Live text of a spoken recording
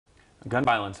Gun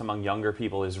violence among younger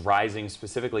people is rising,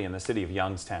 specifically in the city of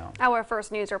Youngstown. Our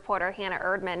First News reporter Hannah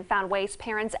Erdman found ways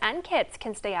parents and kids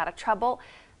can stay out of trouble,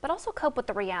 but also cope with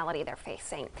the reality they're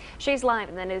facing. She's live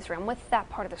in the newsroom with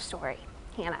that part of the story.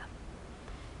 Hannah.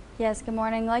 Yes, good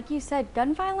morning. Like you said,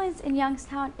 gun violence in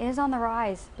Youngstown is on the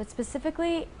rise, but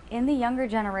specifically in the younger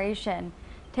generation.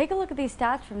 Take a look at these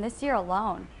stats from this year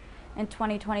alone. In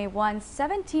 2021,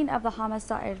 17 of the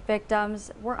homicide victims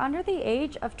were under the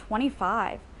age of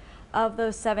 25. Of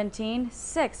those 17,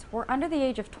 6 were under the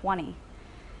age of 20.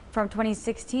 From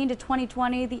 2016 to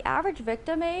 2020, the average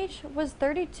victim age was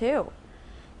 32.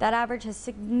 That average has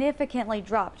significantly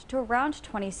dropped to around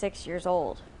 26 years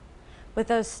old. With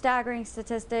those staggering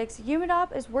statistics,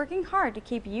 UMADOP is working hard to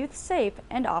keep youth safe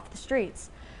and off the streets.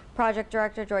 Project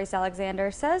Director Joyce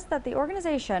Alexander says that the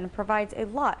organization provides a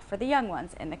lot for the young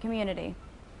ones in the community.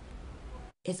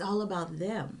 It's all about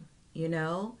them, you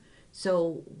know?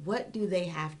 So what do they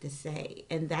have to say?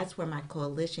 And that's where my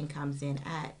coalition comes in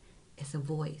at. It's a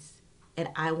voice, and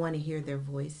I want to hear their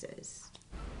voices.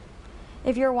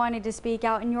 If you're wanting to speak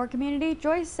out in your community,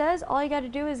 Joyce says all you got to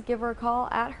do is give her a call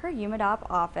at her UMADOP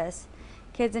office.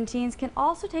 Kids and teens can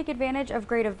also take advantage of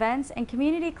great events and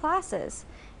community classes.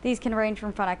 These can range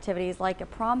from fun activities like a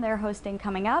prom they're hosting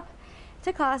coming up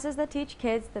to classes that teach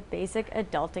kids the basic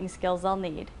adulting skills they'll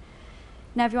need.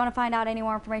 Now, if you want to find out any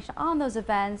more information on those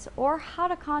events or how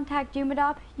to contact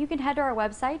UMADOP, you can head to our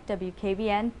website,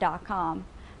 WKBN.com.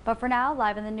 But for now,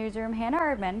 live in the newsroom, Hannah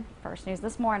Erdman, First News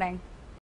This Morning.